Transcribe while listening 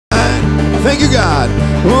Thank you, God.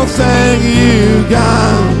 Oh, thank you,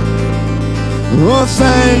 God. Oh,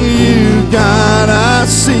 thank you, God. I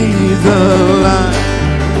see the light.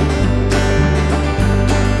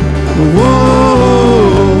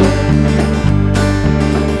 Whoa.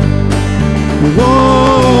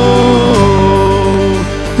 Whoa.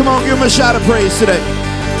 Come on, give him a shout of praise today.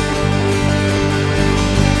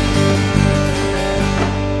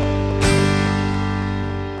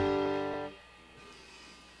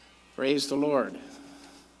 Praise the Lord.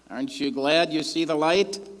 Aren't you glad you see the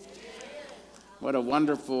light? What a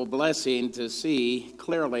wonderful blessing to see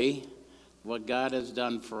clearly what God has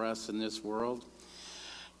done for us in this world.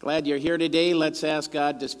 Glad you're here today. Let's ask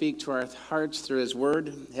God to speak to our hearts through his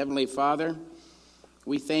word. Heavenly Father,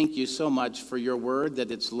 we thank you so much for your word, that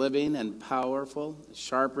it's living and powerful,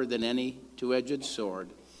 sharper than any two-edged sword.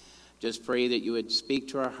 Just pray that you would speak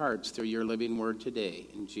to our hearts through your living word today.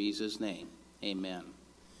 In Jesus' name, amen.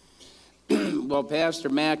 Well, Pastor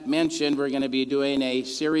Mac mentioned we're going to be doing a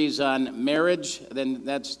series on marriage. Then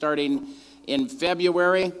that's starting in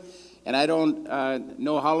February. And I don't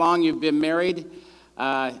know how long you've been married.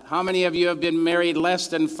 How many of you have been married less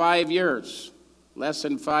than 5 years? Less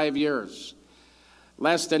than 5 years.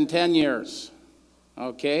 Less than 10 years.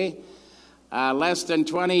 Okay. Less than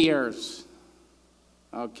 20 years.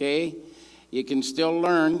 Okay. You can still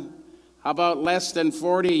learn. How about less than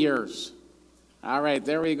 40 years? All right,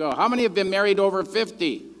 there we go. How many have been married over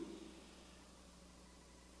 50?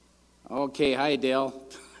 Okay, hi, Dale.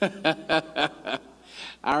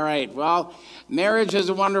 All right, well, marriage is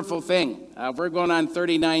a wonderful thing. We're going on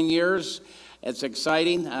 39 years. It's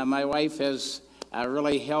exciting. My wife has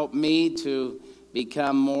really helped me to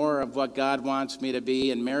become more of what God wants me to be,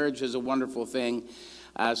 and marriage is a wonderful thing.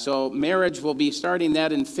 So marriage, we'll be starting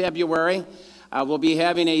that in February. We'll be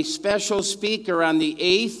having a special speaker on the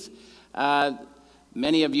 8th.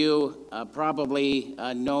 Many of you probably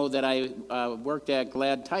know that I worked at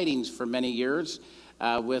Glad Tidings for many years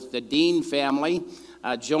with the Dean family.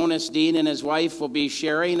 Jonas Dean and his wife will be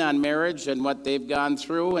sharing on marriage and what they've gone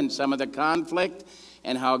through and some of the conflict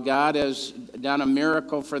and how God has done a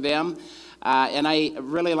miracle for them. And I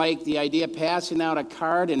really like the idea of passing out a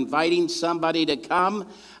card, inviting somebody to come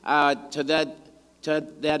to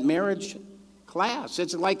that marriage class.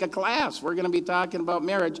 It's like a class. We're going to be talking about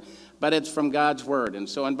marriage, but it's from God's Word. And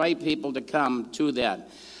so invite people to come to that.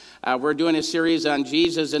 We're doing a series on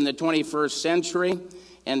Jesus in the 21st century.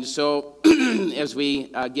 And so as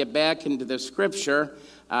we get back into the Scripture,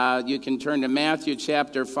 you can turn to Matthew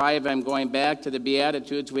chapter 5. I'm going back to the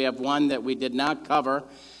Beatitudes. We have one that we did not cover,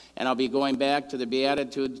 and I'll be going back to the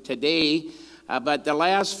Beatitudes today. But the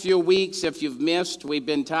last few weeks, if you've missed, we've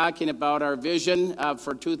been talking about our vision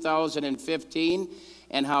for 2015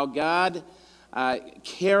 and how God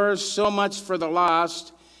cares so much for the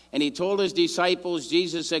lost. And he told his disciples,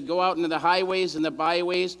 Jesus said, go out into the highways and the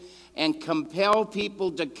byways and compel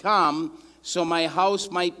people to come so my house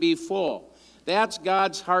might be full. That's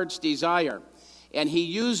God's heart's desire. And he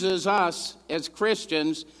uses us as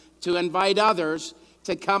Christians to invite others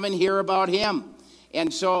to come and hear about him.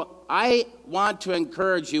 And so I want to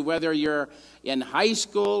encourage you, whether you're in high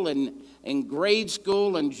school, in grade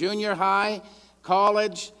school, in junior high,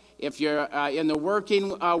 college, if you're in the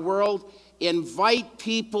working world, invite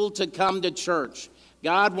people to come to church.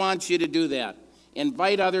 God wants you to do that.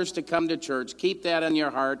 Invite others to come to church. Keep that in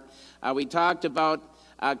your heart. We talked about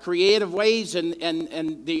creative ways and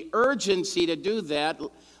the urgency to do that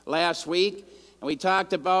last week. And we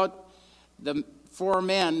talked about the 4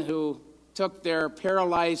 men who took their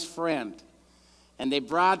paralyzed friend, and they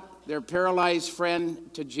brought their paralyzed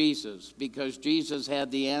friend to Jesus because Jesus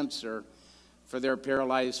had the answer for their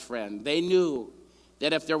paralyzed friend. They knew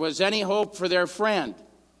that if there was any hope for their friend,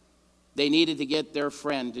 they needed to get their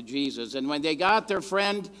friend to Jesus. And when they got their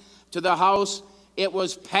friend to the house, it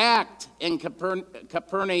was packed in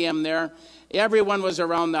Capernaum there. Everyone was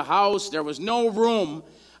around the house. There was no room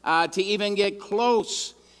to even get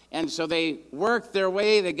close. And so they worked their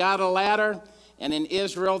way. They got a ladder. And in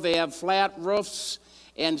Israel, they have flat roofs.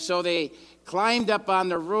 And so they climbed up on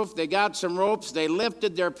the roof. They got some ropes. They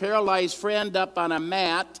lifted their paralyzed friend up on a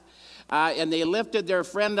mat. And they lifted their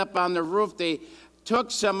friend up on the roof. They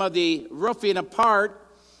took some of the roofing apart.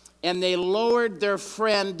 And they lowered their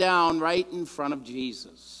friend down right in front of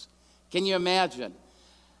Jesus. Can you imagine?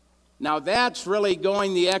 Now that's really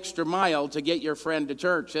going the extra mile to get your friend to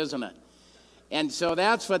church, isn't it? And so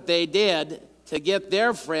that's what they did to get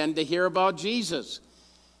their friend to hear about Jesus.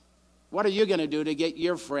 What are you going to do to get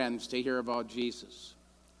your friends to hear about Jesus?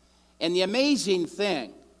 And the amazing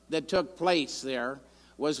thing that took place there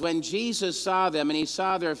was when Jesus saw them and he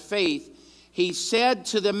saw their faith, he said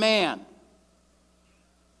to the man,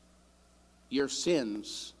 your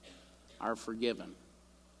sins are forgiven.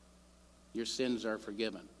 Your sins are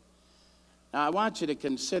forgiven. Now, I want you to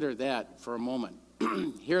consider that for a moment.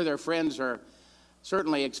 Here their friends are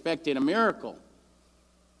certainly expecting a miracle,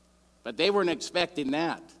 but they weren't expecting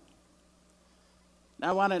that. Now,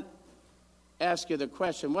 I want to ask you the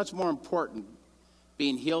question, what's more important,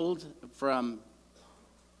 being healed from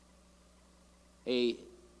a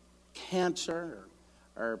cancer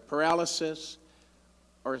or paralysis,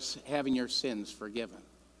 or having your sins forgiven?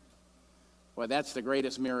 Well, that's the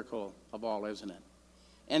greatest miracle of all, isn't it?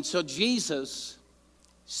 And so Jesus,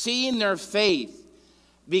 seeing their faith,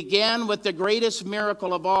 began with the greatest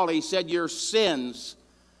miracle of all. He said, your sins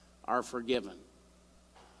are forgiven.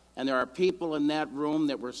 And there are people in that room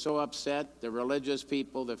that were so upset, the religious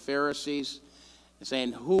people, the Pharisees,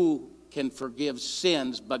 saying, who can forgive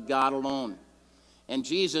sins but God alone? And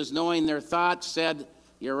Jesus, knowing their thoughts, said,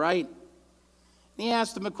 you're right. And he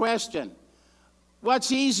asked them a question.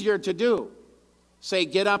 What's easier to do? Say,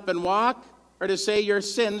 get up and walk, or to say your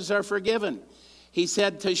sins are forgiven? He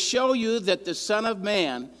said, to show you that the Son of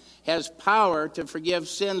Man has power to forgive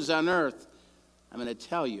sins on earth, I'm going to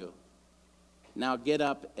tell you, now get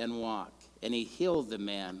up and walk. And he healed the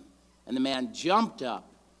man, and the man jumped up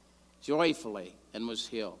joyfully and was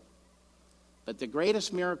healed. But the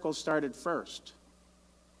greatest miracle started first.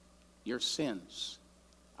 Your sins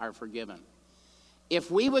are forgiven.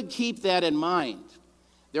 If we would keep that in mind,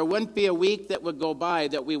 there wouldn't be a week that would go by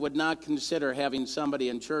that we would not consider having somebody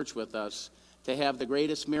in church with us to have the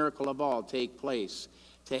greatest miracle of all take place,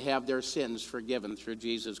 to have their sins forgiven through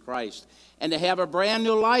Jesus Christ, and to have a brand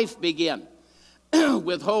new life begin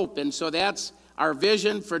with hope. And so that's our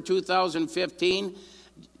vision for 2015.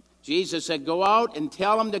 Jesus said, go out and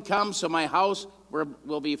tell them to come so my house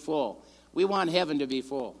will be full. We want heaven to be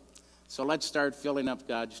full. So let's start filling up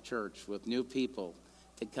God's church with new people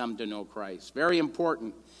to come to know Christ. Very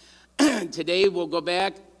important. Today we'll go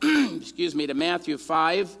back, to Matthew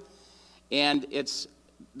 5, and it's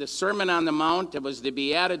the Sermon on the Mount. It was the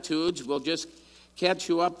Beatitudes. We'll just catch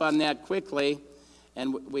you up on that quickly,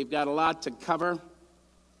 and we've got a lot to cover.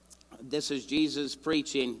 This is Jesus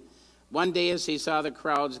preaching. One day as he saw the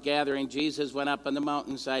crowds gathering, Jesus went up on the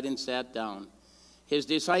mountainside and sat down. His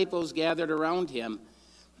disciples gathered around him,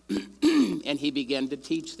 and he began to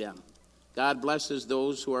teach them. God blesses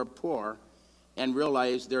those who are poor and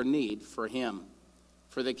realize their need for him,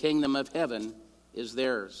 for the kingdom of heaven is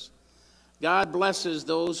theirs. God blesses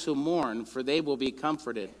those who mourn, for they will be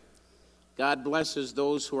comforted. God blesses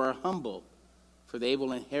those who are humble, for they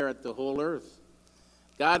will inherit the whole earth.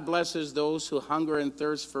 God blesses those who hunger and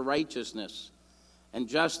thirst for righteousness and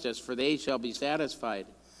justice, for they shall be satisfied.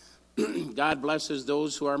 God blesses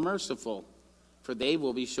those who are merciful, for they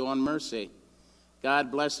will be shown mercy.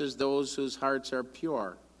 God blesses those whose hearts are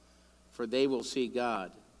pure, for they will see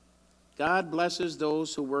God. God blesses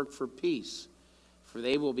those who work for peace, for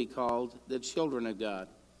they will be called the children of God.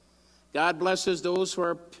 God blesses those who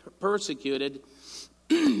are persecuted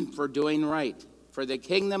for doing right, for the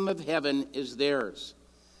kingdom of heaven is theirs.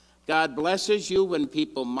 God blesses you when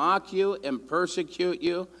people mock you and persecute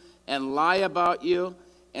you and lie about you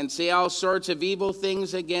and say all sorts of evil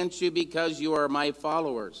things against you because you are my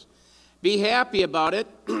followers. Be happy about it.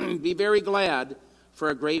 Be very glad,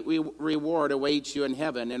 for a great reward awaits you in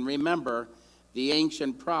heaven. And remember, the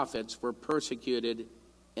ancient prophets were persecuted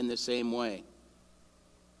in the same way.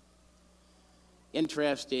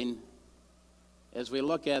 Interesting, as we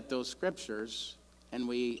look at those scriptures, and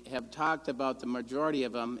we have talked about the majority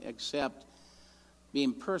of them except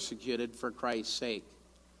being persecuted for Christ's sake.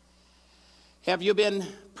 Have you been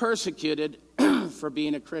persecuted for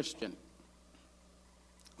being a Christian?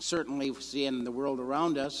 Certainly we see in the world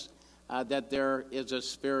around us that there is a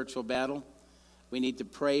spiritual battle. We need to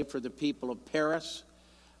pray for the people of Paris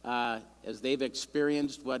as they've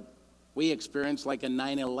experienced what we experienced, like a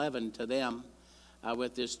 9/11 to them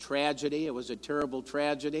with this tragedy. It was a terrible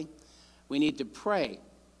tragedy. We need to pray,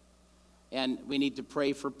 and we need to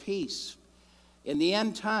pray for peace. In the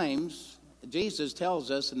end times, Jesus tells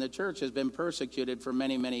us, and the church has been persecuted for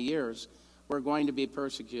many, many years, we're going to be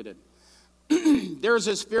persecuted. There's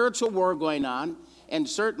a spiritual war going on, and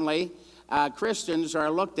certainly Christians are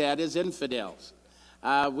looked at as infidels.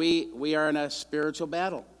 We are in a spiritual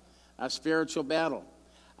battle,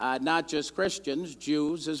 not just Christians,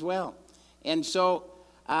 Jews as well. And so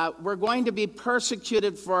we're going to be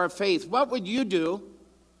persecuted for our faith. What would you do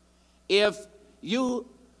if you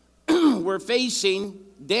were facing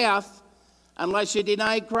death unless you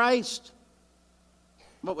denied Christ?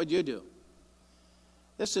 What would you do?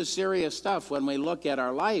 This is serious stuff when we look at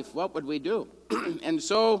our life. What would we do? And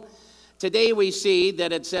so Today we see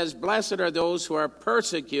that it says, blessed are those who are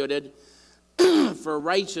persecuted for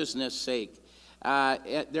righteousness' sake.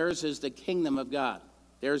 Theirs is the kingdom of God.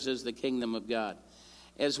 Theirs is the kingdom of God.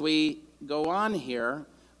 As we go on here,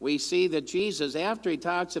 we see that Jesus, after he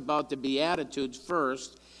talks about the Beatitudes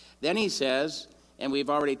first, then he says, and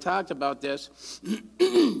we've already talked about this,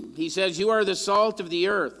 he says, you are the salt of the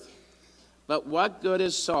earth. But what good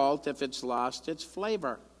is salt if it's lost its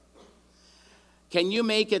flavor? Can you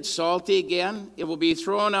make it salty again? It will be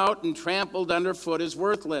thrown out and trampled underfoot as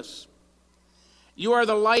worthless. You are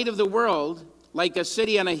the light of the world, like a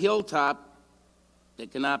city on a hilltop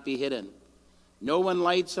that cannot be hidden. No one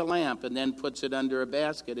lights a lamp and then puts it under a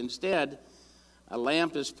basket. Instead, a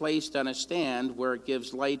lamp is placed on a stand where it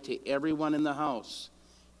gives light to everyone in the house.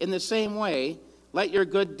 In the same way, let your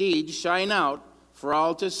good deeds shine out for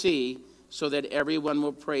all to see, so that everyone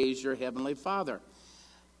will praise your heavenly Father.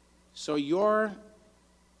 So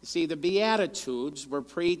the Beatitudes were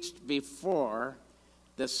preached before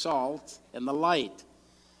the salt and the light.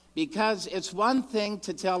 Because it's one thing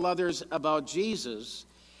to tell others about Jesus,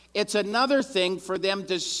 it's another thing for them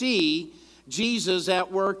to see Jesus at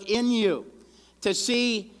work in you, to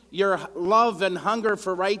see your love and hunger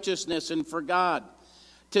for righteousness and for God,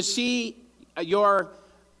 to see your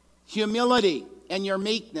humility and your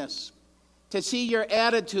meekness, to see your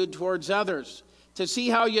attitude towards others, to see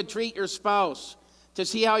how you treat your spouse, to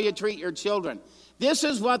see how you treat your children. This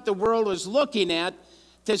is what the world is looking at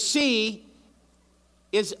to see,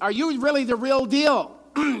 are you really the real deal?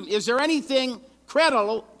 Is there anything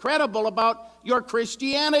credible about your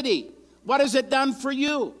Christianity? What has it done for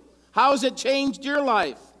you? How has it changed your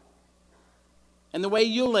life and the way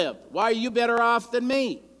you live? Why are you better off than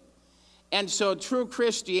me? And so true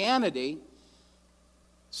Christianity,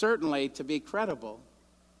 certainly to be credible,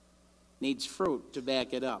 needs fruit to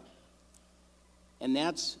back it up. And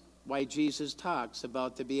that's why Jesus talks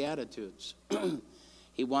about the Beatitudes.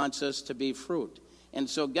 He wants us to be fruit. And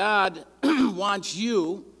so God wants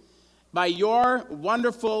you, by your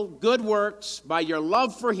wonderful good works, by your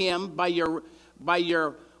love for him, by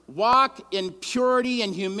your walk in purity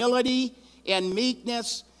and humility and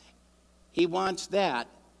meekness, he wants that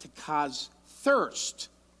to cause thirst.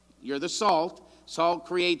 You're the salt. Salt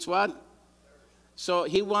creates what? So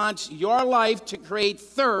he wants your life to create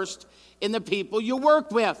thirst in the people you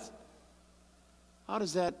work with. How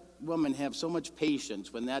does that woman have so much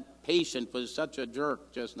patience when that patient was such a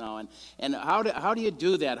jerk just now? And how do you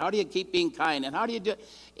do that? How do you keep being kind? And how do you do?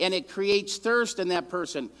 And it creates thirst in that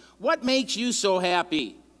person. What makes you so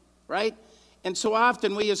happy, right? And so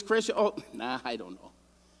often we as Christians, I don't know.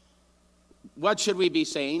 What should we be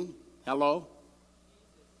saying? Hello?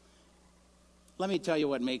 Let me tell you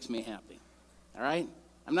what makes me happy, all right?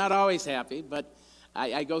 I'm not always happy, but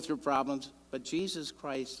I go through problems. But Jesus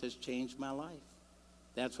Christ has changed my life.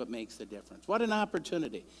 That's what makes the difference. What an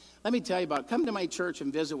opportunity. Let me tell you about it. Come to my church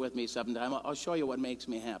and visit with me sometime. I'll show you what makes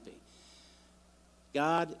me happy.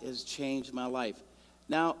 God has changed my life.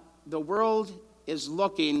 Now, the world is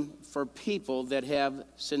looking for people that have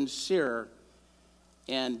sincere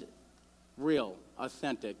and real,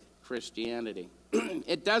 authentic Christianity.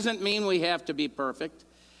 It doesn't mean we have to be perfect,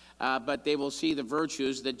 but they will see the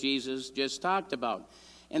virtues that Jesus just talked about.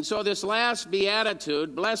 And so this last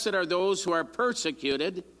beatitude, blessed are those who are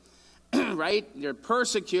persecuted, right? They're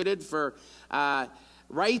persecuted for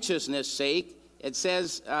righteousness' sake. It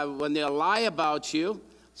says when they'll lie about you,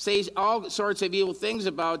 say all sorts of evil things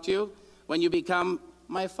about you, when you become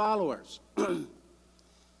my followers.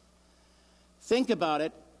 Think about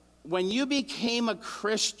it. When you became a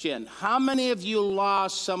Christian, how many of you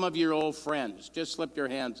lost some of your old friends? Just slip your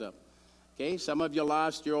hands up. Okay, some of you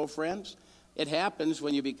lost your old friends. It happens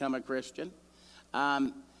when you become a Christian.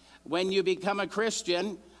 When you become a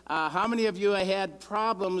Christian, how many of you had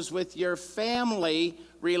problems with your family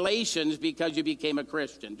relations because you became a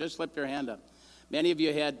Christian? Just slip your hand up. Many of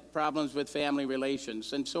you had problems with family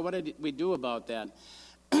relations. And so what did we do about that?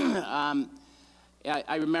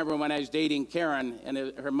 I remember when I was dating Karen, and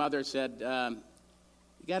her mother said,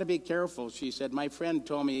 you got to be careful. She said, my friend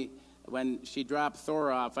told me when she dropped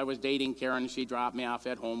Thor off, I was dating Karen, she dropped me off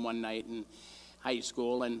at home one night in high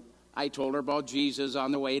school, and I told her about Jesus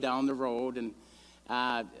on the way down the road, and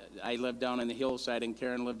I lived down in the hillside, and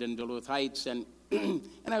Karen lived in Duluth Heights, and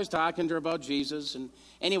I was talking to her about Jesus, and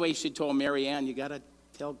anyway, she told Mary Ann, you got to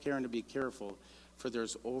tell Karen to be careful, for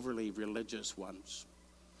there's overly religious ones.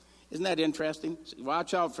 Isn't that interesting?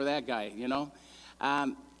 Watch out for that guy, you know.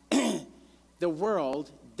 The world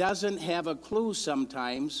doesn't have a clue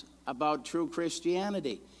sometimes about true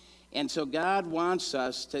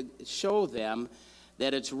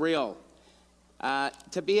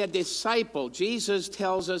To be a disciple, Jesus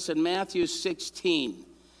tells us in Matthew 16,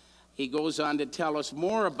 he goes on to tell us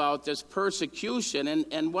more about this persecution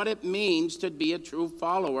and what it means to be a true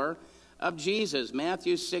follower of Jesus.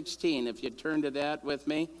 Matthew 16, if you turn to that with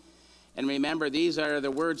me. And remember, these are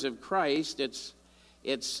the words of Christ.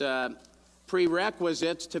 It's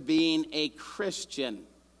prerequisites to being a Christian.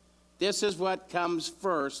 This is what comes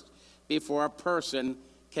first before a person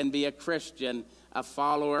can be a Christian, a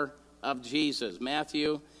follower of Jesus.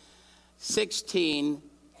 Matthew 16,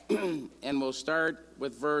 and we'll start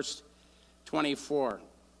with verse 24.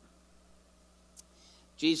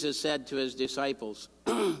 Jesus said to his disciples,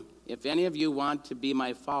 "If any of you want to be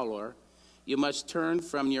my follower, you must turn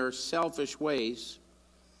from your selfish ways,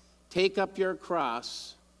 take up your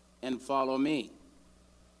cross, and follow me.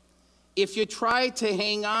 If you try to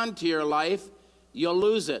hang on to your life, you'll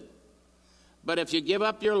lose it. But if you give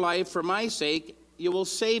up your life for my sake, you will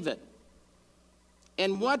save it.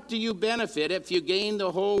 And what do you benefit if you gain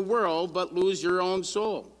the whole world but lose your own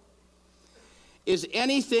soul? Is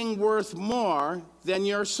anything worth more than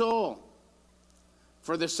your soul?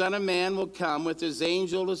 For the Son of Man will come with his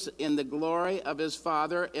angels in the glory of his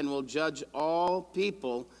Father and will judge all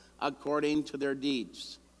people according to their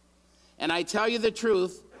deeds. And I tell you the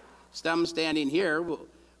truth, some standing here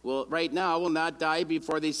will right now will not die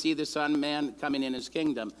before they see the Son of Man coming in his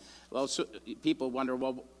kingdom." Well, so people wonder,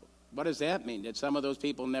 well, what does that mean? Did some of those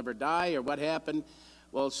people never die, or what happened?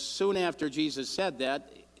 Well, soon after Jesus said that,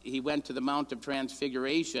 he went to the Mount of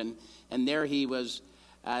Transfiguration, and there he was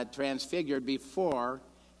transfigured before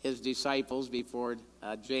his disciples, before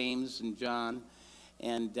James and John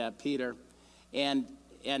and Peter, and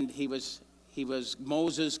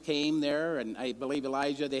Moses came there, and I believe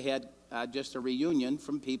Elijah. They had just a reunion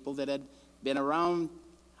from people that had been around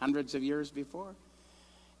hundreds of years before,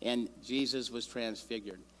 and Jesus was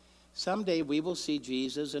transfigured. Someday we will see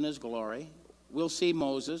Jesus in his glory. We'll see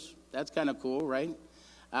Moses. That's kind of cool, right?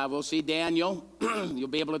 We'll see Daniel. You'll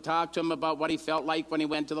be able to talk to him about what he felt like when he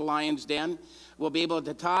went to the lion's den. We'll be able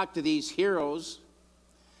to talk to these heroes.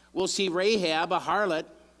 We'll see Rahab, a harlot,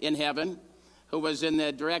 in heaven, who was in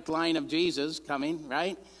the direct line of Jesus coming,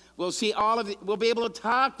 right? We'll see all of it. We'll be able to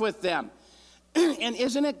talk with them. And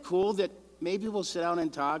isn't it cool that maybe we'll sit down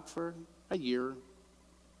and talk for a year,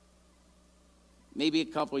 maybe a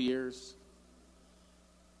couple years?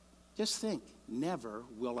 Just think, never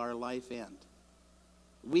will our life end.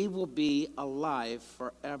 We will be alive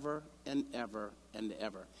forever and ever and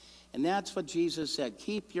ever. And that's what Jesus said.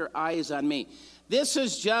 Keep your eyes on me. This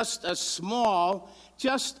is just a small,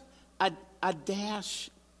 just a dash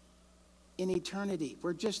in eternity.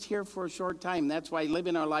 We're just here for a short time. That's why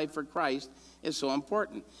living our life for Christ is so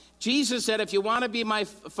important. Jesus said, if you want to be my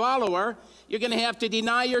follower, you're going to have to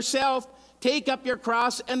deny yourself, take up your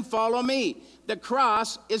cross, and follow me. The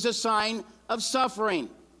cross is a sign of suffering.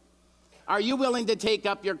 Are you willing to take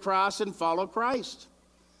up your cross and follow Christ?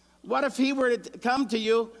 What if he were to come to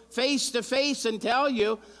you face to face and tell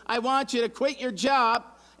you, I want you to quit your job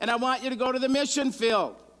and I want you to go to the mission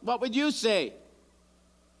field? What would you say?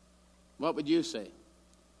 What would you say?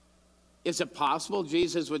 Is it possible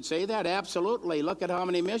Jesus would say that? Absolutely. Look at how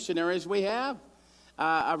many missionaries we have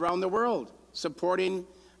around the world supporting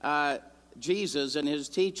Jesus and his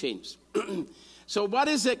teachings. So what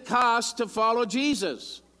does it cost to follow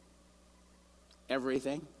Jesus?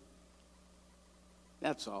 Everything.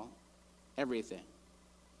 That's all. Everything.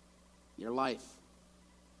 Your life.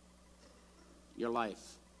 Your life.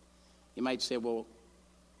 You might say, well,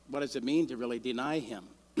 what does it mean to really deny him?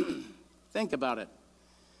 Think about it.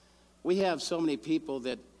 We have so many people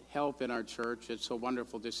that help in our church. It's so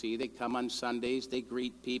wonderful to see. They come on Sundays. They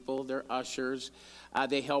greet people. They're ushers.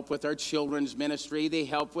 They help with our children's ministry. They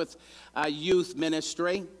help with youth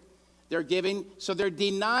ministry. They're giving. So they're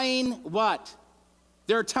denying what?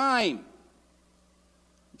 Their time.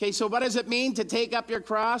 Okay, so what does it mean to take up your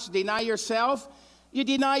cross, deny yourself? You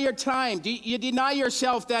deny your time. You deny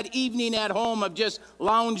yourself that evening at home of just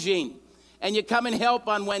lounging, and you come and help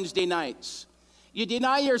on Wednesday nights. You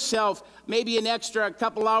deny yourself maybe an extra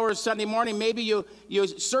couple hours Sunday morning. Maybe you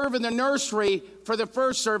serve in the nursery for the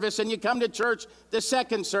first service, and you come to church the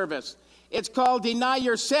second service. It's called deny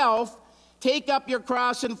yourself, take up your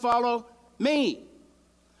cross, and follow me.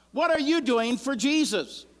 What are you doing for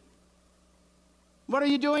Jesus? What are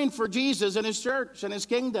you doing for Jesus and his church and his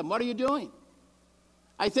kingdom? What are you doing?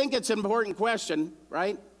 I think it's an important question,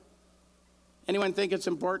 right? Anyone think it's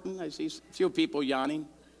important? I see a few people yawning.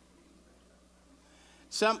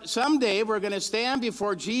 Someday we're going to stand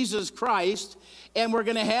before Jesus Christ, and we're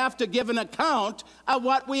going to have to give an account of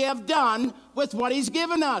what we have done with what he's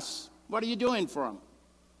given us. What are you doing for him?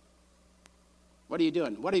 What are you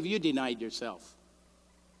doing? What have you denied yourself?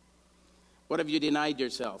 What have you denied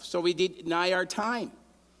yourself? So we deny our time.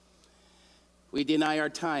 We deny our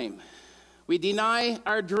time. We deny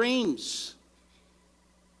our dreams.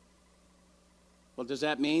 Well, does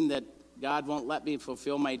that mean that God won't let me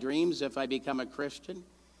fulfill my dreams if I become a Christian?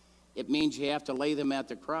 It means you have to lay them at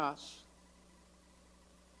the cross.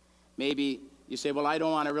 Maybe you say, well, I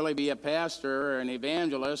don't want to really be a pastor or an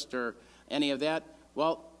evangelist or any of that.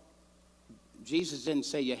 Well, Jesus didn't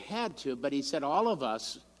say you had to, but he said all of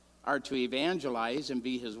us are to evangelize and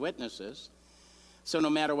be his witnesses. So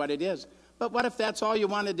no matter what it is. But what if that's all you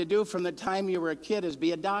wanted to do from the time you were a kid is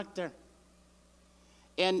be a doctor?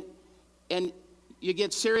 And you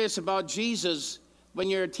get serious about Jesus when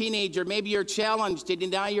you're a teenager. Maybe you're challenged to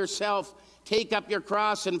deny yourself, take up your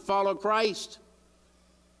cross, and follow Christ.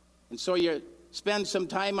 And so you spend some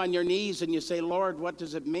time on your knees and you say, Lord, what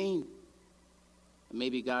does it mean? And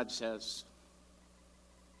maybe God says,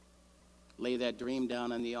 lay that dream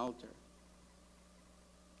down on the altar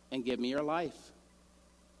and give me your life.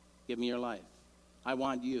 Give me your life. I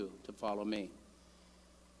want you to follow me.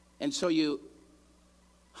 And so you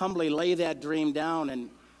humbly lay that dream down,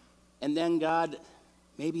 and then God,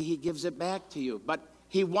 maybe he gives it back to you. But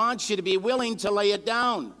he wants you to be willing to lay it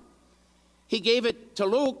down. He gave it to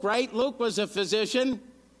Luke, right? Luke was a physician.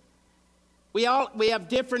 We have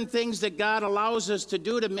different things that God allows us to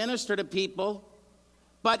do to minister to people,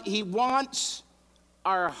 but he wants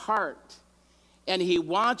our heart. And he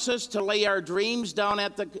wants us to lay our dreams down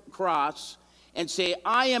at the cross and say,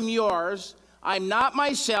 I am yours. I'm not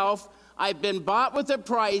myself. I've been bought with a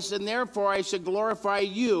price, and therefore I should glorify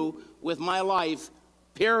you with my life,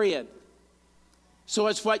 period. So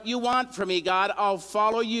it's what you want from me, God. I'll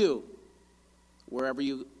follow you wherever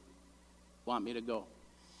you want me to go.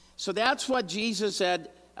 So that's what Jesus said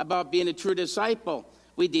about being a true disciple.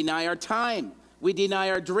 We deny our time. We deny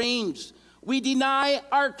our dreams. We deny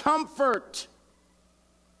our comfort.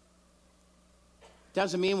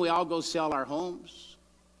 Doesn't mean we all go sell our homes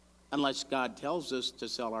unless God tells us to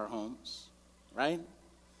sell our homes, right?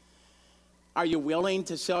 Are you willing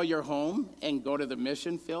to sell your home and go to the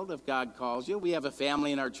mission field if God calls you? We have a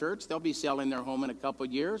family in our church. They'll be selling their home in a couple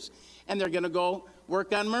years, and they're going to go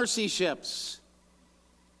work on mercy ships.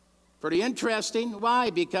 Pretty interesting. Why?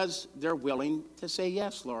 Because they're willing to say,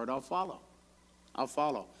 yes, Lord, I'll follow. I'll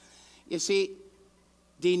follow. You see,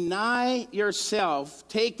 deny yourself,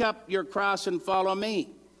 take up your cross and follow me.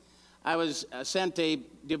 I was sent a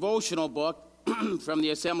devotional book from the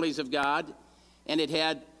Assemblies of God, and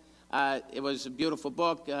it was a beautiful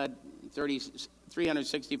book,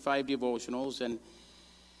 365 devotionals,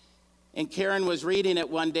 and Karen was reading it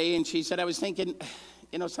one day, and she said, I was thinking,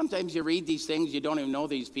 you know, sometimes you read these things, you don't even know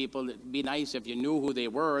these people. It'd be nice if you knew who they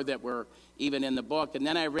were that were even in the book. And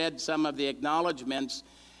then I read some of the acknowledgments,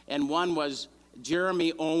 and one was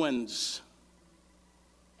Jeremy Owens.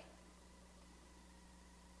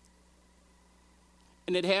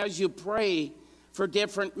 And it has you pray for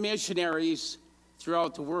different missionaries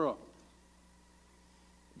throughout the world.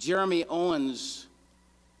 Jeremy Owens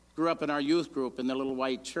grew up in our youth group in the Little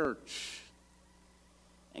White Church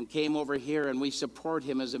and came over here, and we support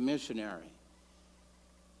him as a missionary.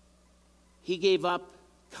 He gave up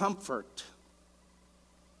comfort.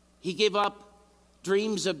 He gave up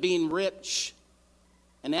dreams of being rich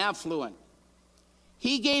and affluent.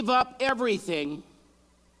 He gave up everything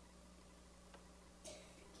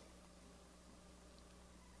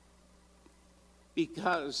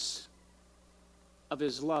because of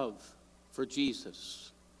his love for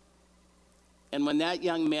Jesus. And when that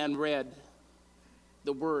young man read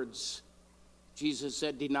the words, Jesus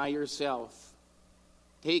said, deny yourself,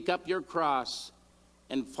 take up your cross,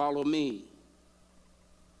 and follow me,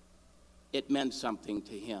 it meant something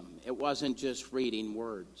to him. It wasn't just reading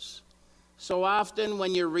words. So often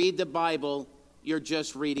when you read the Bible, you're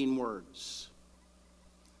just reading words.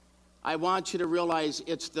 I want you to realize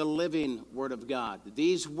it's the living Word of God.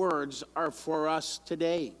 These words are for us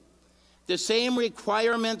today. The same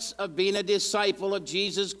requirements of being a disciple of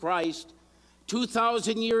Jesus Christ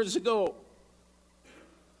 2,000 years ago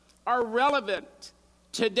are relevant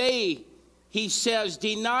today. He says,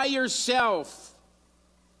 deny yourself.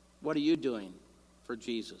 What are you doing for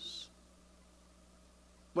Jesus?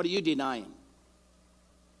 What are you denying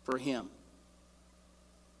for him?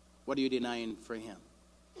 What are you denying for him?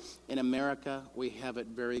 In America, we have it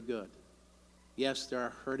very good. Yes, there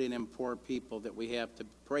are hurting and poor people that we have to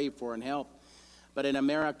pray for and help. But in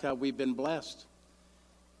America, we've been blessed.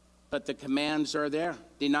 But the commands are there.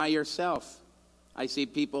 Deny yourself. I see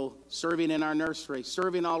people serving in our nursery,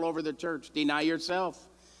 serving all over the church. Deny yourself,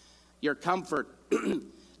 your comfort.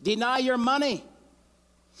 Deny your money.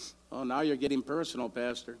 Oh, now you're getting personal,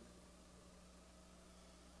 Pastor.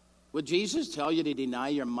 Would Jesus tell you to deny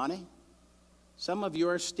your money? Some of you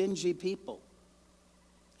are stingy people.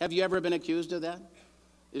 Have you ever been accused of that?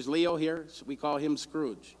 Is Leo here? We call him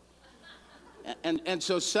Scrooge. And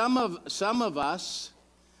so some of us,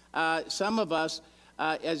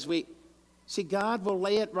 as we see, God will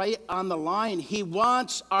lay it right on the line. He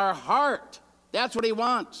wants our heart. That's what he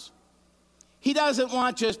wants. He doesn't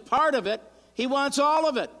want just part of it. He wants all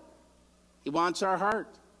of it. He wants our heart.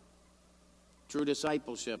 True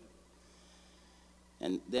discipleship.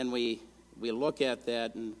 And then we look at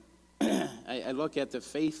that, and I look at the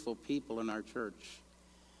faithful people in our church.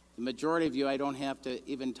 The majority of you, I don't have to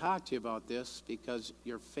even talk to you about this because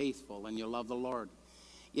you're faithful and you love the Lord.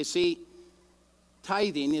 You see,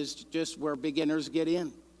 tithing is just where beginners get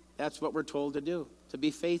in. That's what we're told to do, to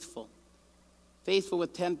be faithful. Faithful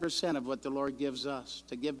with 10% of what the Lord gives us,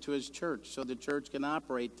 to give to his church so the church can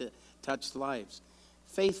operate to touch lives.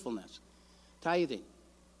 Faithfulness. Tithing.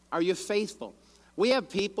 Are you faithful? We have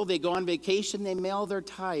people, they go on vacation, they mail their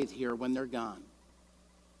tithe here when they're gone.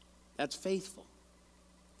 That's faithful.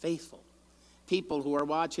 Faithful. People who are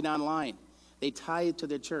watching online, they tithe to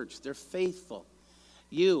the church. They're faithful.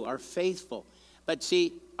 You are faithful. But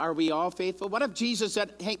see, are we all faithful? What if Jesus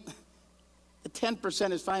said, hey, the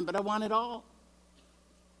 10% is fine, but I want it all.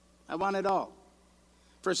 I want it all.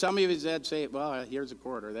 For some of you, that'd say, well, here's a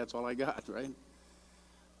quarter. That's all I got, right?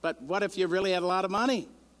 But what if you really had a lot of money?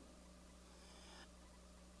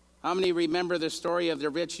 How many remember the story of the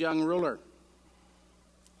rich young ruler?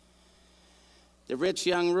 The rich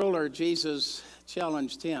young ruler, Jesus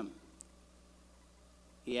challenged him.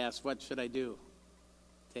 He asked, what should I do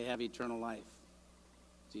to have eternal life?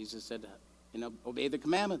 Jesus said, obey the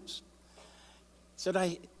commandments. He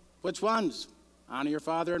said, which ones? Honor your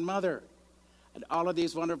father and mother. And all of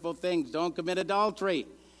these wonderful things. Don't commit adultery.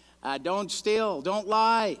 Don't steal. Don't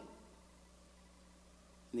lie.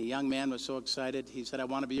 And the young man was so excited. He said, I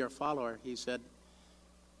want to be your follower.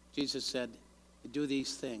 Jesus said, do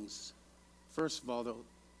these things. First of all, though,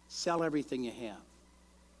 sell everything you have.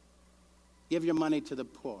 Give your money to the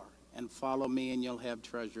poor and follow me and you'll have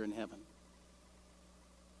treasure in heaven.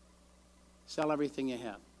 Sell everything you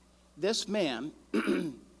have. This man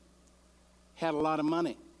had a lot of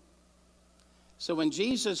money. So when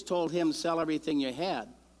Jesus told him, sell everything you had,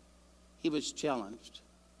 he was challenged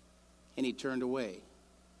and he turned away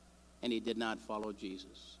and he did not follow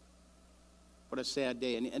Jesus. What a sad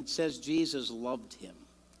day. And it says Jesus loved him.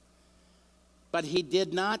 But he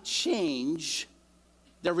did not change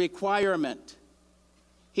the requirement.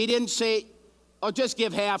 He didn't say, oh, just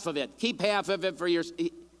give half of it. Keep half of it for your...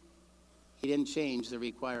 He didn't change the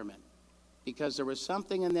requirement. Because there was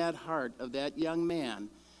something in that heart of that young man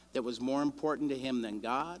that was more important to him than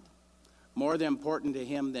God, more than important to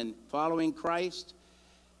him than following Christ,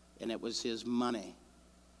 and it was his money.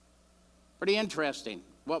 Pretty interesting.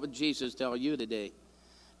 What would Jesus tell you today?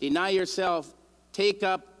 Deny yourself, take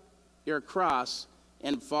up your cross,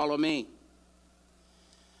 and follow me.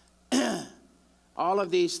 All of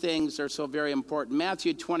these things are so very important.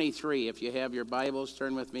 Matthew 23, if you have your Bibles,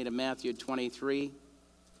 turn with me to Matthew 23.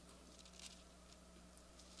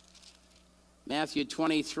 Matthew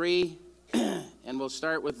 23, and we'll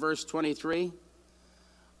start with verse 23.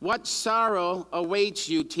 What sorrow awaits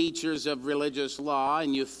you, teachers of religious law,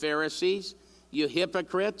 and you Pharisees, you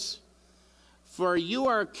hypocrites? For you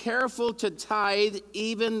are careful to tithe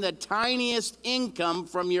even the tiniest income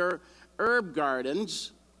from your herb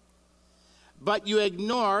gardens, but you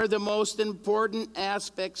ignore the most important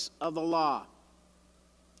aspects of the law: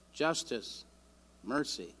 justice,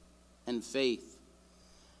 mercy, and faith.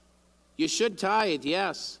 You should tithe,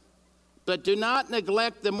 yes, but do not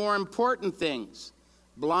neglect the more important things.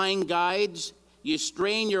 Blind guides, you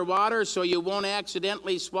strain your water so you won't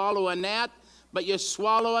accidentally swallow a gnat, but you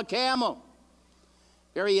swallow a camel.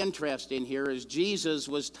 Very interesting here is Jesus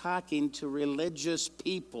was talking to religious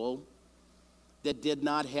people that did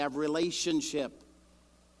not have relationship.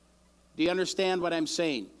 Do you understand what I'm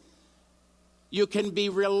saying? You can be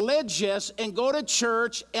religious and go to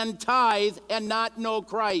church and tithe and not know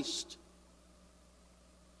Christ.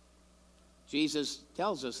 Jesus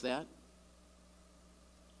tells us that.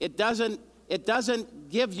 It doesn't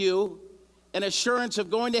give you an assurance of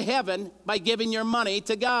going to heaven by giving your money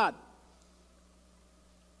to God.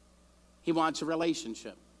 He wants a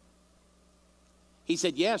relationship. He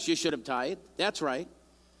said, yes, you should have tithed. That's right.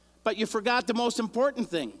 But you forgot the most important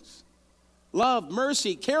things. Love,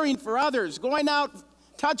 mercy, caring for others, going out,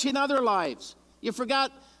 touching other lives. You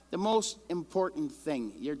forgot the most important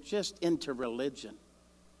thing. You're just into religion.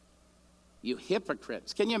 You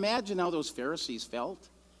hypocrites. Can you imagine how those Pharisees felt?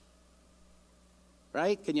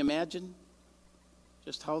 Right? Can you imagine?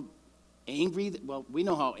 Just how angry, well, we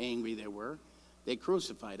know how angry they were. They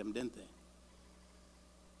crucified him, didn't they?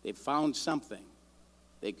 They found something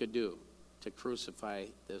they could do to crucify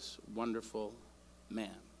this wonderful man.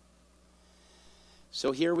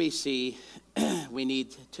 So here we see we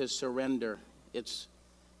need to surrender. It's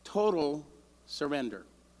total surrender.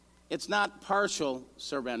 It's not partial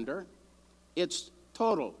surrender. It's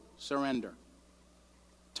total surrender.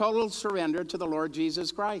 Total surrender to the Lord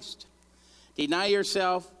Jesus Christ. Deny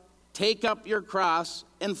yourself, take up your cross,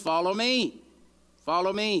 and follow me.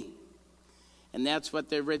 Follow me. And that's what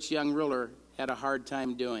the rich young ruler had a hard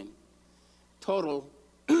time doing. Total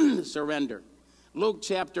surrender. Luke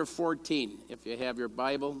chapter 14. If you have your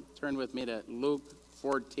Bible, turn with me to Luke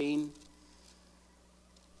 14.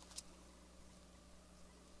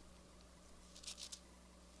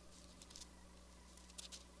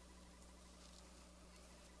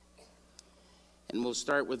 And we'll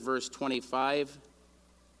start with verse 25.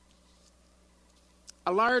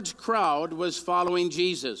 A large crowd was following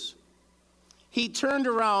Jesus. He turned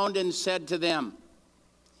around and said to them,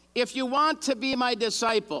 "If you want to be my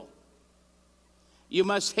disciple, you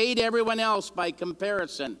must hate everyone else by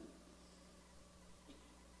comparison.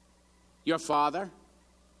 Your father,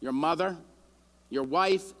 your mother, your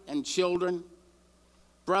wife and children,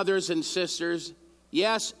 brothers and sisters,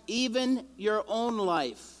 yes, even your own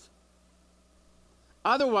life.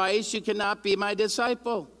 Otherwise, you cannot be my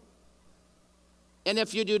disciple. And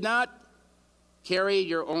if you do not carry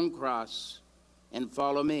your own cross and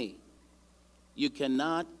follow me, you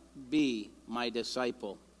cannot be my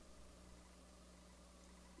disciple.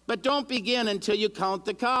 But don't begin until you count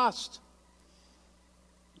the cost."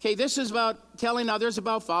 Okay, this is about telling others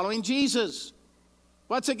about following Jesus.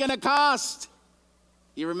 What's it going to cost?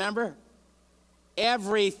 You remember?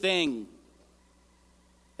 Everything.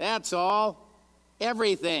 That's all.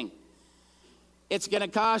 Everything. It's going to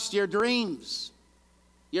cost your dreams,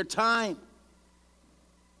 your time,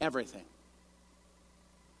 everything.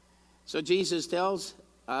 So Jesus tells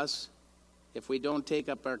us if we don't take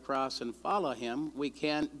up our cross and follow him, we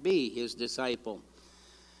can't be his disciple.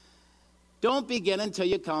 Don't begin until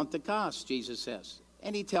you count the cost, Jesus says.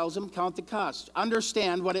 And he tells them, count the cost.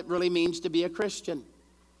 Understand what it really means to be a Christian.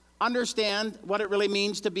 Understand what it really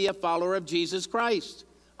means to be a follower of Jesus Christ.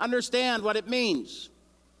 Understand what it means.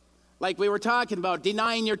 Like we were talking about,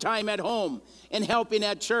 denying your time at home and helping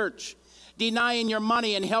at church. Denying your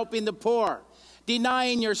money and helping the poor.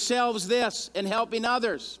 Denying yourselves this and helping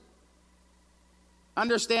others.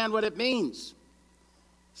 Understand what it means.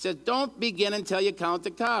 He says, don't begin until you count the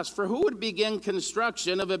cost. For who would begin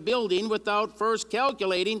construction of a building without first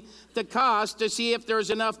calculating the cost to see if there's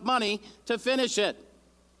enough money to finish it?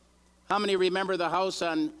 How many remember the house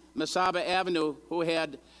on Mesaba Avenue who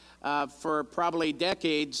had, for probably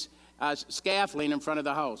decades, scaffolding in front of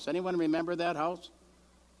the house? Anyone remember that house?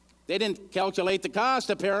 They didn't calculate the cost,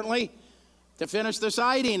 apparently, to finish the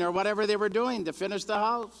siding or whatever they were doing to finish the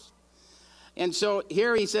house. And so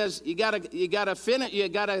here he says, you gotta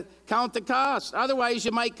count the cost. Otherwise,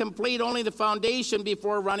 you might complete only the foundation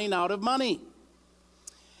before running out of money.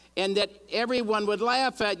 And that everyone would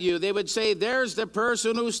laugh at you. They would say, there's the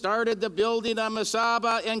person who started the building on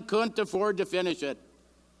Mesaba and couldn't afford to finish it.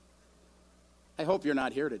 I hope you're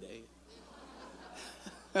not here today.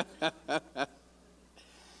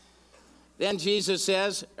 Then Jesus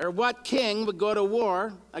says, or what king would go to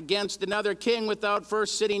war against another king without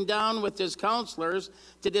first sitting down with his counselors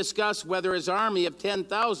to discuss whether his army of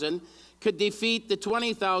 10,000 could defeat the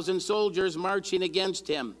 20,000 soldiers marching against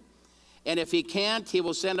him? And if he can't, he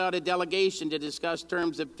will send out a delegation to discuss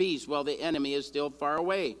terms of peace while the enemy is still far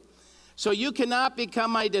away. So you cannot become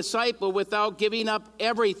my disciple without giving up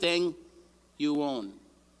everything you own.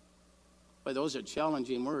 Boy, those are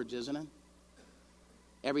challenging words, isn't it?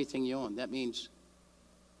 Everything you own. That means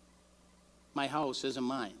my house isn't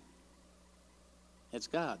mine. It's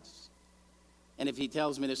God's. And if he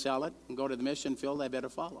tells me to sell it and go to the mission field, I better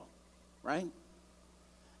follow. Right?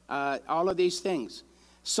 All of these things.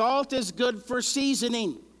 Salt is good for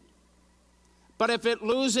seasoning. But if it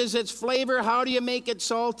loses its flavor, how do you make it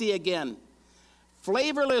salty again?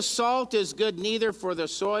 Flavorless salt is good neither for the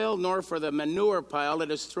soil nor for the manure pile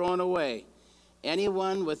that is thrown away.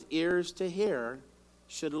 Anyone with ears to hear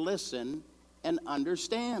should listen and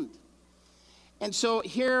understand. And so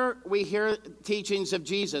here we hear teachings of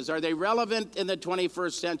Jesus. Are they relevant in the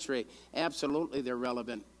 21st century? Absolutely, they're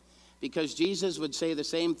relevant. Because Jesus would say the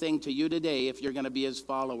same thing to you today if you're going to be his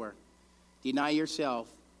follower. Deny yourself,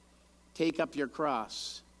 take up your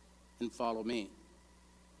cross, and follow me.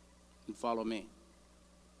 And follow me.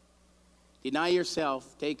 Deny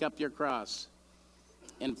yourself, take up your cross,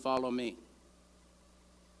 and follow me.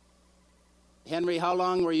 Henry, how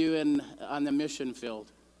long were you on the mission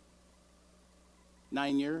field?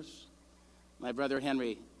 9 years? My brother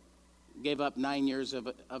Henry gave up 9 years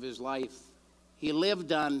of his life. He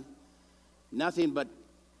lived on nothing but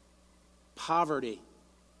poverty.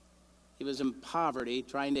 He was in poverty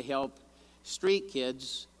trying to help street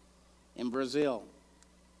kids in Brazil.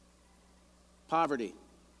 Poverty.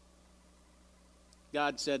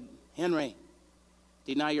 God said, Henry,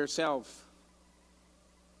 deny yourself.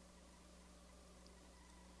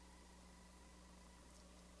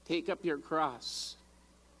 Take up your cross.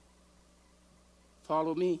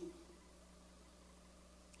 Follow me.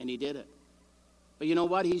 And he did it. But you know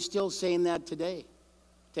what? He's still saying that today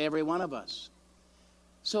to every one of us.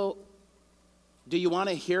 So, do you want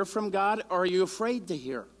to hear from God, or are you afraid to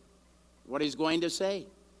hear what he's going to say?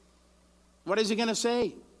 What is he going to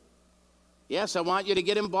say? Yes, I want you to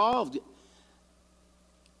get involved.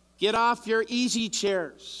 Get off your easy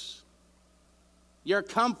chairs, your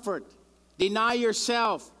comfort. Deny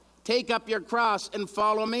yourself. Take up your cross and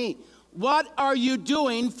follow me. What are you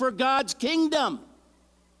doing for God's kingdom?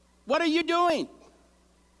 What are you doing?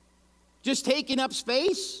 Just taking up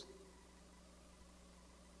space?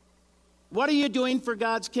 What are you doing for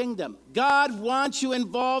God's kingdom? God wants you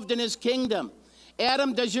involved in his kingdom.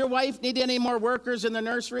 Adam, does your wife need any more workers in the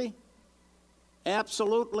nursery?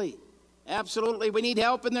 Absolutely. Absolutely. We need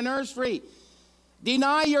help in the nursery.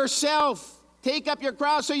 Deny yourself. Take up your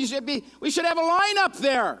cross. So we should have a line up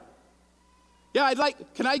there. Yeah,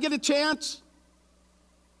 can I get a chance?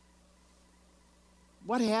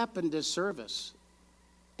 What happened to service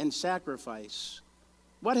and sacrifice?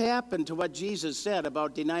 What happened to what Jesus said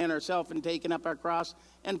about denying ourselves and taking up our cross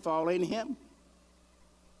and following him?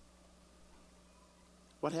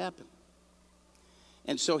 What happened?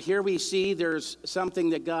 And so here we see there's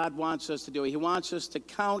something that God wants us to do. He wants us to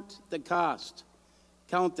count the cost.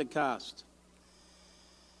 Count the cost.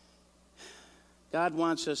 God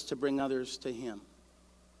wants us to bring others to him.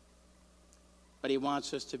 But he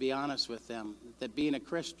wants us to be honest with them, that being a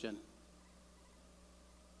Christian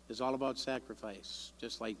is all about sacrifice,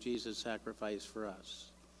 just like Jesus sacrificed for us.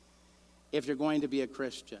 If you're going to be a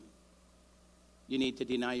Christian, you need to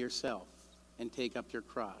deny yourself and take up your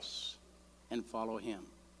cross and follow him.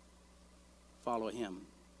 Follow him.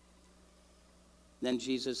 Then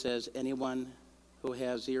Jesus says, anyone who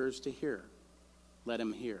has ears to hear, let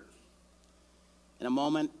him hear. In a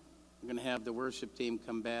moment, we're going to have the worship team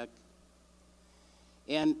come back.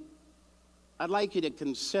 And I'd like you to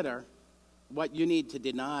consider what you need to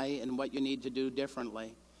deny and what you need to do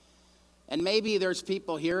differently. And maybe there's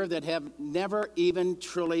people here that have never even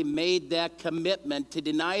truly made that commitment to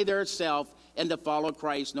deny themselves and to follow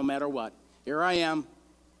Christ no matter what. Here I am.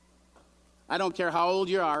 I don't care how old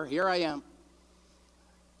you are. Here I am.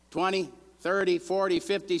 20, 30, 40,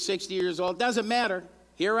 50, 60 years old. Doesn't matter.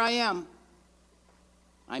 Here I am.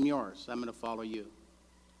 I'm yours. I'm going to follow you.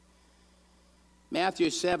 Matthew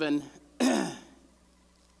 7, the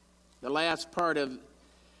last part of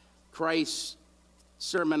Christ's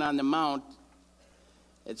Sermon on the Mount,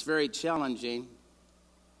 it's very challenging.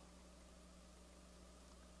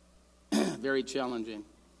 Very challenging.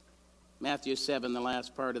 Matthew 7, the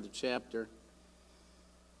last part of the chapter.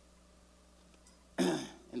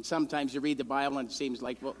 And sometimes you read the Bible and it seems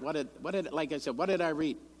like, like I said, what did I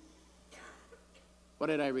read? What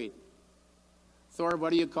did I read? Thor,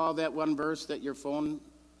 what do you call that one verse that your phone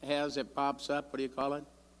has that pops up? What do you call it?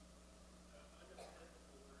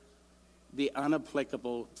 The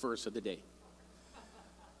unapplicable verse of the day.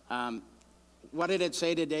 What did it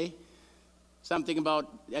say today? Something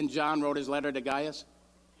about, and John wrote his letter to Gaius.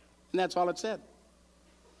 And that's all it said.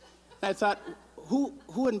 And I thought,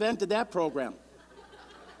 who invented that program?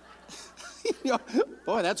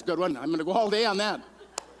 Boy, that's a good one. I'm going to go all day on that.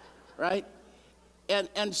 Right?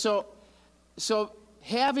 And so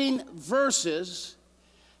having verses,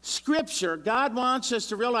 Scripture, God wants us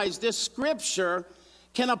to realize this Scripture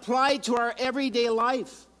can apply to our everyday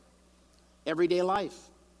life. Everyday life.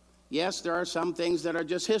 Yes, there are some things that are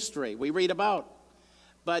just history we read about.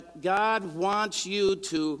 But God wants you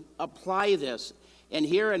to apply this. And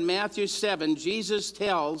here in Matthew 7, Jesus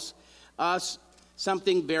tells us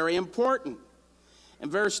something very important. In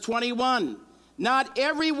verse 21, not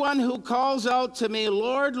everyone who calls out to me,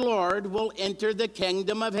 Lord, Lord, will enter the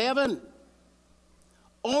kingdom of heaven.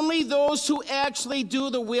 Only those who actually do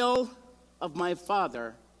the will of my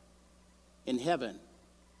Father in heaven.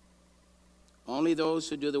 Only those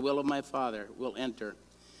who do the will of my Father will enter.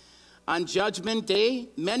 On judgment day,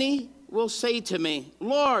 many will say to me,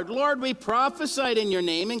 Lord, Lord, we prophesied in your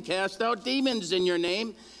name and cast out demons in your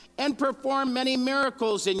name and perform many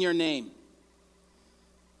miracles in your name.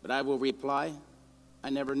 But I will reply,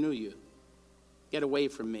 I never knew you. Get away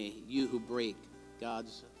from me, you who break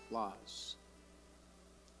God's laws.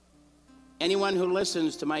 Anyone who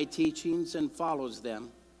listens to my teachings and follows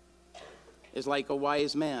them is like a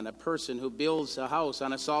wise man, a person who builds a house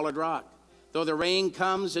on a solid rock. Though the rain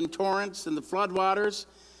comes in torrents and the floodwaters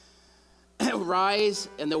rise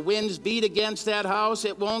and the winds beat against that house,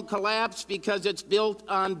 it won't collapse because it's built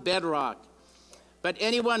on bedrock. But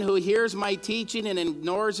anyone who hears my teaching and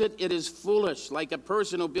ignores it, it is foolish, like a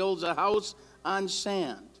person who builds a house on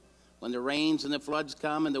sand. When the rains and the floods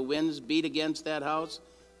come and the winds beat against that house,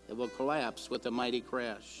 it will collapse with a mighty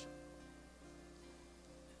crash.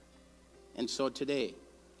 And so today,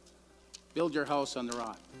 build your house on the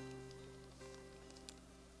rock.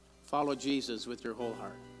 Follow Jesus with your whole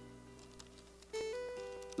heart.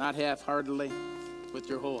 Not half-heartedly, with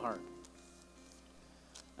your whole heart.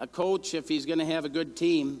 A coach, if he's going to have a good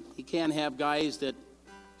team, he can't have guys that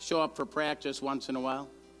show up for practice once in a while.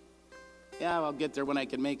 Yeah, I'll get there when I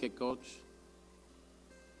can make it, coach.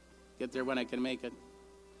 Get there when I can make it.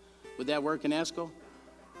 Would that work in Esco?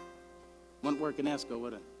 Wouldn't work in Esco,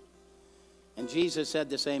 would it? And Jesus said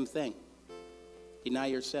the same thing. Deny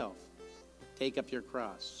yourself. Take up your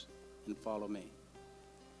cross and follow me.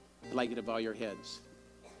 I'd like you to bow your heads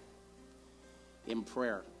in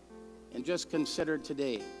prayer. And just consider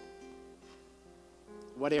today,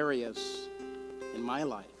 what areas in my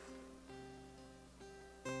life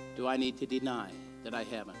do I need to deny that I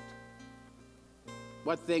haven't?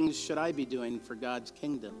 What things should I be doing for God's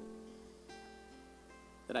kingdom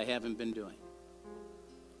that I haven't been doing?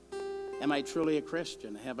 Am I truly a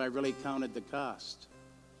Christian? Have I really counted the cost?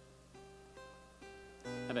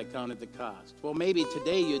 Have I counted the cost? Well, maybe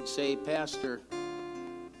today you'd say, Pastor,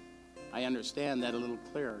 I understand that a little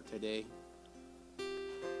clearer today.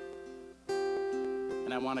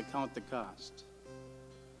 And I want to count the cost.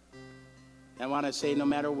 I want to say, no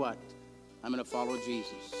matter what, I'm going to follow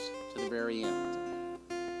Jesus to the very end.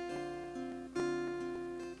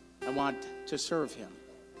 I want to serve him.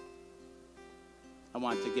 I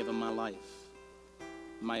want to give him my life,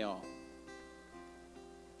 my all.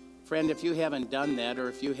 Friend, if you haven't done that, or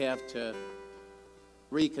if you have to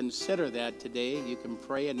reconsider that today, you can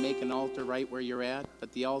pray and make an altar right where you're at, but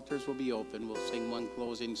the altars will be open. We'll sing one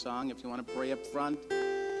closing song. If you want to pray up front,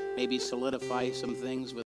 maybe solidify some things with